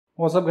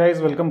What's up guys,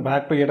 welcome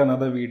back to yet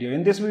another video.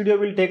 In this video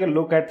we'll take a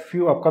look at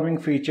few upcoming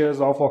features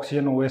of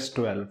OxygenOS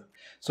 12.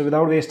 So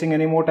without wasting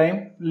any more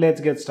time,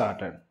 let's get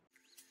started.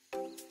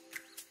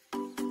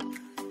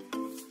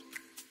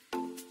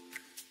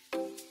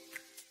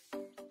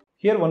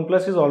 Here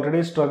OnePlus is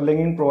already struggling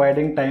in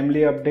providing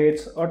timely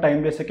updates or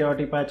timely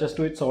security patches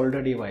to its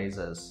older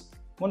devices.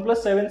 OnePlus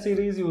 7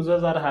 series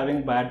users are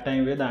having bad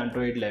time with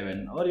Android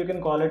 11, or you can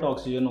call it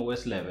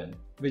OxygenOS 11.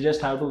 We just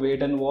have to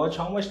wait and watch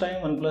how much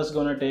time OnePlus is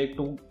gonna take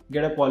to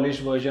get a polished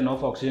version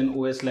of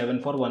OxygenOS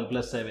 11 for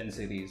OnePlus 7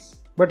 series.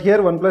 But here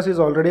OnePlus is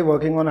already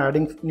working on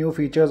adding new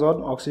features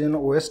on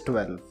OxygenOS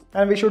 12.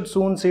 And we should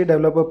soon see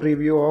developer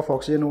preview of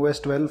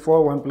OxygenOS 12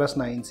 for OnePlus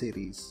 9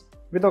 series.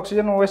 With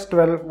OxygenOS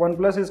 12,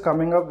 OnePlus is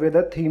coming up with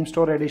a Theme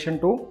Store addition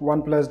to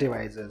OnePlus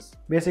devices.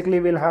 Basically,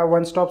 we'll have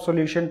one-stop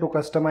solution to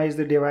customize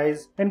the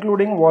device,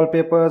 including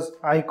wallpapers,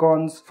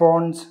 icons,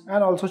 fonts,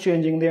 and also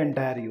changing the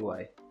entire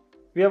UI.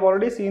 We have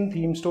already seen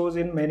theme stores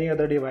in many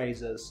other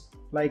devices,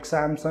 like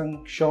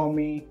Samsung,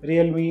 Xiaomi,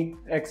 Realme,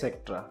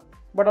 etc.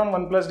 But on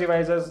OnePlus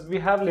devices, we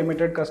have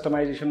limited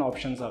customization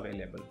options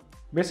available.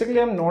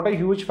 Basically, I'm not a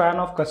huge fan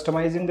of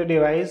customizing the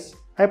device.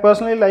 I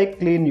personally like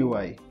clean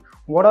UI.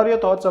 What are your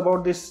thoughts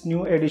about this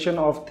new edition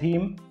of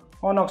theme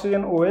on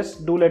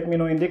OxygenOS? Do let me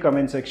know in the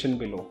comment section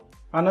below.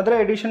 Another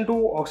addition to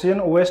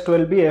OxygenOS 12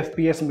 will be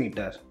FPS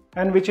Meter,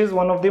 and which is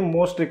one of the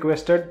most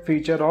requested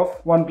feature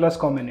of OnePlus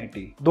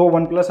community. Though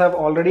OnePlus have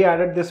already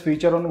added this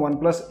feature on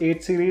OnePlus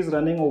 8 series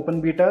running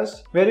open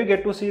betas, where you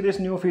get to see this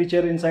new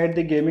feature inside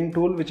the gaming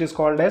tool which is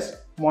called as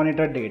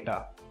monitor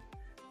data.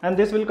 And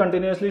this will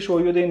continuously show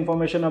you the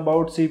information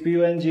about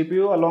CPU and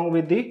GPU along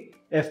with the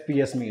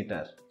FPS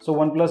meter. So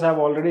OnePlus have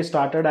already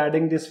started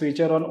adding this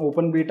feature on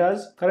open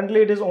betas.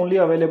 Currently it is only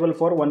available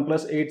for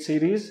OnePlus 8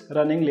 series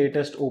running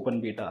latest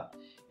open beta.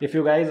 If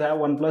you guys have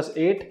OnePlus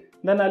 8,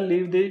 then I'll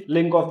leave the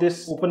link of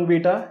this open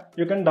beta.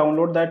 You can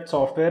download that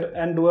software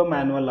and do a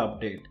manual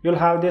update. You'll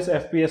have this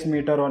FPS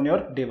meter on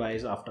your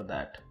device after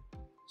that.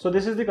 So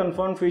this is the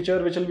confirmed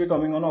feature which will be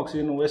coming on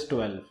OxygenOS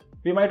 12.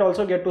 We might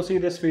also get to see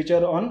this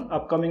feature on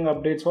upcoming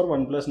updates for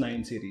OnePlus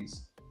 9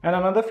 series. And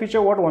another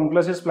feature what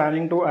OnePlus is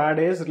planning to add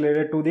is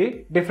related to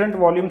the different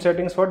volume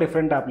settings for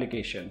different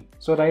application.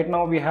 So right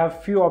now we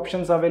have few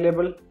options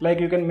available, like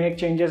you can make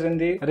changes in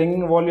the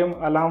ringing volume,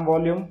 alarm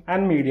volume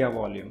and media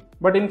volume.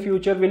 But in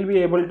future we'll be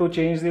able to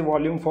change the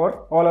volume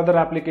for all other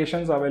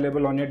applications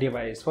available on your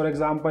device. For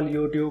example,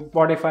 YouTube,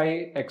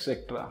 Spotify,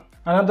 etc.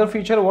 Another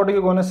feature what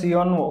you're gonna see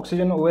on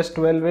OxygenOS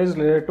 12 is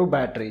related to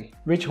battery,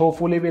 which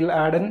hopefully will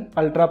add an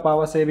ultra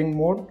power saving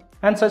mode.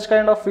 And such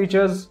kind of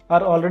features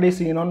are already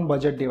seen on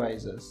budget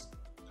devices.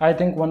 I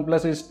think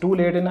OnePlus is too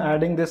late in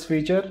adding this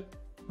feature,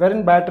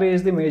 wherein battery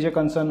is the major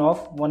concern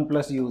of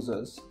OnePlus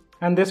users.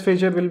 And this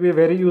feature will be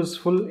very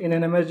useful in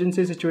an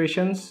emergency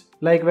situations,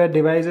 like where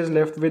device is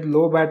left with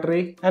low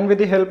battery, and with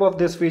the help of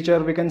this feature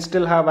we can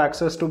still have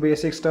access to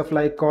basic stuff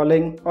like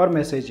calling or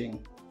messaging.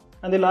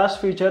 And the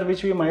last feature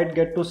which we might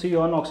get to see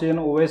on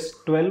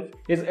OxygenOS 12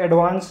 is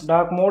Advanced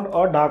Dark Mode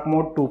or Dark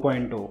Mode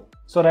 2.0.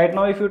 So right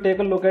now if you take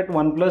a look at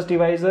OnePlus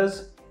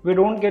devices, we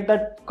don't get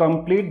that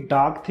complete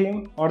dark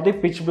theme or the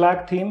pitch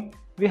black theme.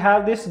 We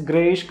have this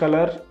grayish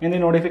color in the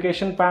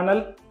notification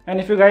panel,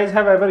 and if you guys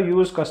have ever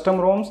used custom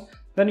ROMs,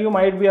 then you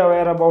might be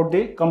aware about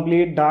the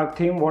complete dark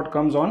theme what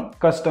comes on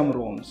custom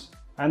ROMs.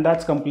 And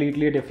that's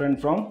completely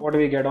different from what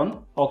we get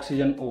on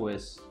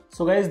OxygenOS.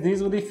 So guys,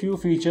 these were the few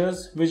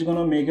features which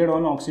gonna make it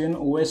on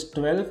OxygenOS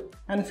 12,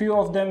 and few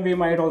of them we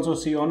might also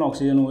see on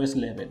OxygenOS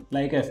 11,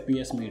 like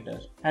FPS meter.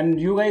 And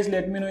you guys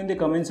let me know in the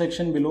comment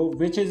section below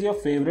which is your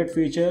favorite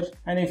feature,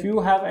 and if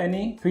you have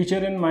any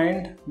feature in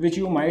mind which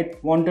you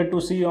might wanted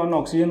to see on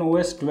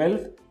OxygenOS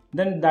 12,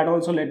 then that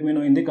also let me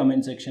know in the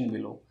comment section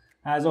below.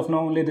 As of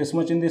now, only this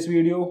much in this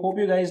video. Hope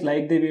you guys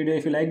like the video.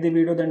 If you like the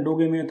video, then do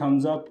give me a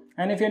thumbs up.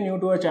 And if you're new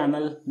to our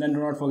channel, then do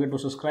not forget to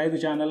subscribe the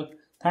channel.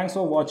 Thanks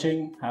for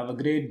watching. Have a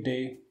great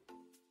day.